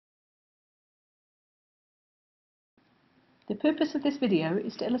The purpose of this video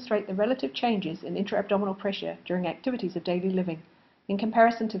is to illustrate the relative changes in intra-abdominal pressure during activities of daily living in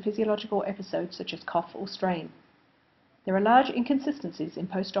comparison to physiological episodes such as cough or strain. There are large inconsistencies in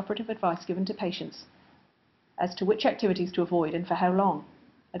post-operative advice given to patients as to which activities to avoid and for how long.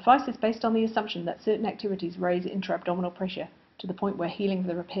 Advice is based on the assumption that certain activities raise intra-abdominal pressure to the point where healing of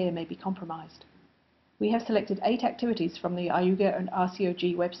the repair may be compromised. We have selected 8 activities from the IUGA and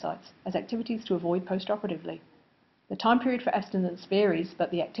RCOG websites as activities to avoid post-operatively. The time period for abstinence varies, but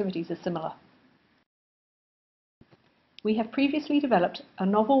the activities are similar. We have previously developed a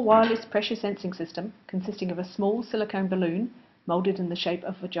novel wireless pressure sensing system consisting of a small silicone balloon molded in the shape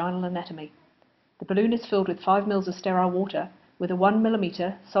of vaginal anatomy. The balloon is filled with 5 ml of sterile water with a 1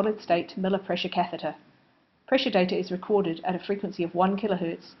 mm solid-state Miller pressure catheter. Pressure data is recorded at a frequency of 1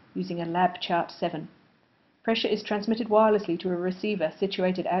 kHz using a lab chart 7. Pressure is transmitted wirelessly to a receiver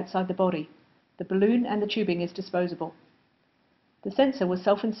situated outside the body. The balloon and the tubing is disposable. The sensor was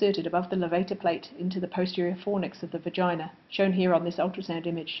self-inserted above the levator plate into the posterior fornix of the vagina, shown here on this ultrasound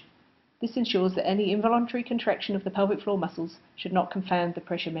image. This ensures that any involuntary contraction of the pelvic floor muscles should not confound the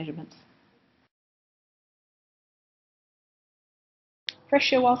pressure measurements.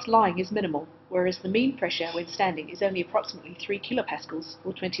 Pressure whilst lying is minimal, whereas the mean pressure when standing is only approximately 3 kilopascals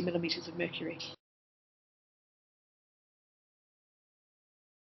or 20 millimeters of mercury.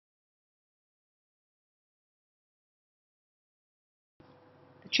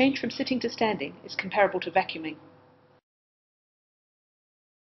 The change from sitting to standing is comparable to vacuuming.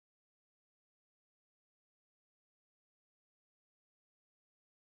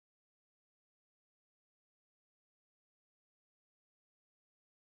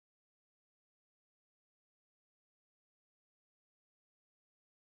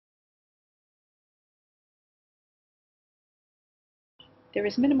 There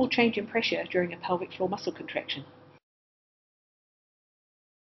is minimal change in pressure during a pelvic floor muscle contraction.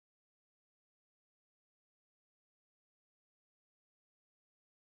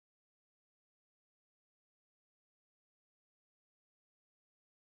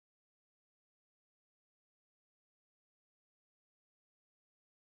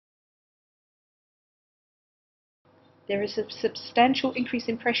 There is a substantial increase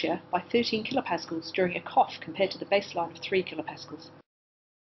in pressure by 13 kilopascals during a cough compared to the baseline of 3 kilopascals.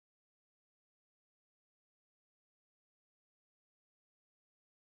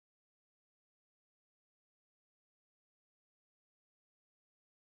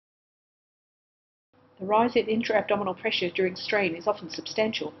 The rise in intra-abdominal pressure during strain is often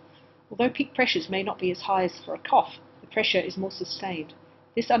substantial. Although peak pressures may not be as high as for a cough, the pressure is more sustained.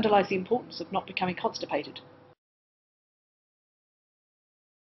 This underlies the importance of not becoming constipated.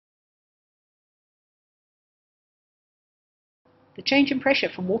 The change in pressure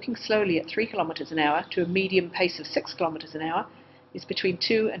from walking slowly at 3 km an hour to a medium pace of 6 km an hour is between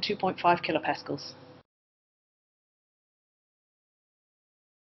 2 and 2.5 kilopascals.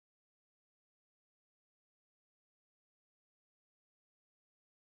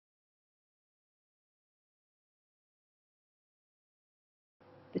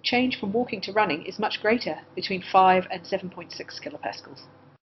 The change from walking to running is much greater, between 5 and 7.6 kilopascals.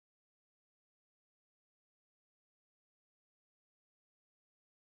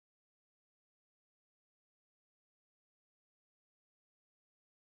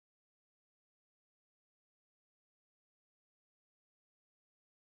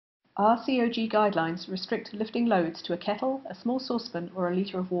 RCOG guidelines restrict lifting loads to a kettle, a small saucepan, or a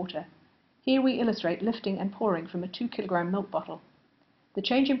litre of water. Here we illustrate lifting and pouring from a 2 kg milk bottle. The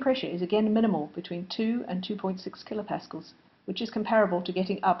change in pressure is again minimal, between 2 and 2.6 kilopascals, which is comparable to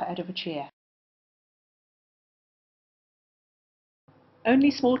getting up out of a chair. Only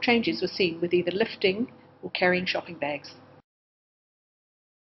small changes were seen with either lifting or carrying shopping bags.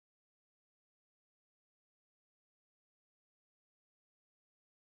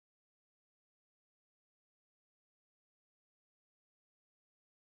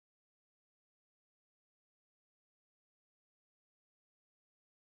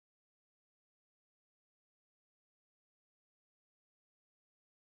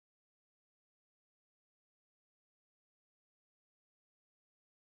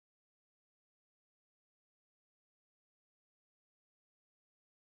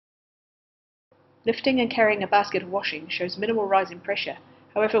 Lifting and carrying a basket of washing shows minimal rise in pressure.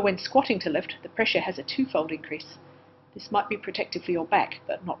 However, when squatting to lift, the pressure has a 2-fold increase. This might be protective for your back,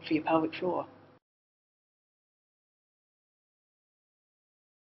 but not for your pelvic floor.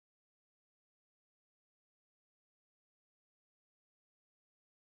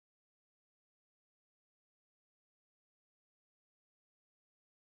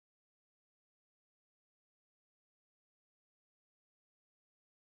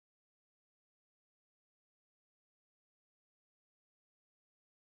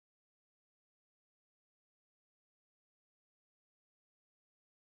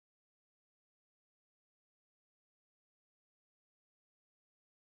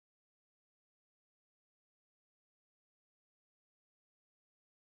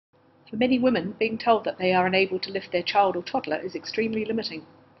 For many women, being told that they are unable to lift their child or toddler is extremely limiting.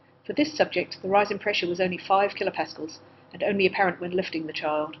 For this subject, the rise in pressure was only 5 kilopascals and only apparent when lifting the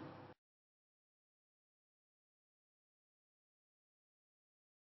child.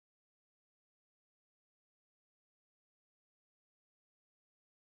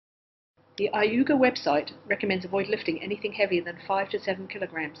 The IUGA website recommends avoid lifting anything heavier than 5 to 7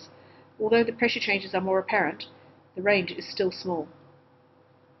 kilograms. Although the pressure changes are more apparent, the range is still small.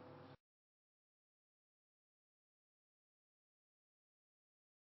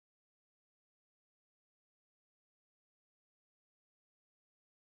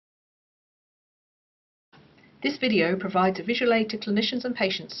 This video provides a visual aid to clinicians and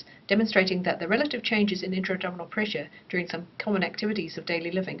patients demonstrating that the relative changes in intra-abdominal pressure during some common activities of daily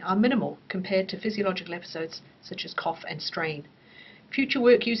living are minimal compared to physiological episodes such as cough and strain. Future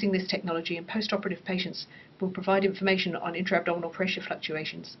work using this technology in post-operative patients will provide information on intra-abdominal pressure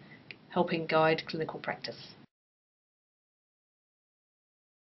fluctuations, helping guide clinical practice.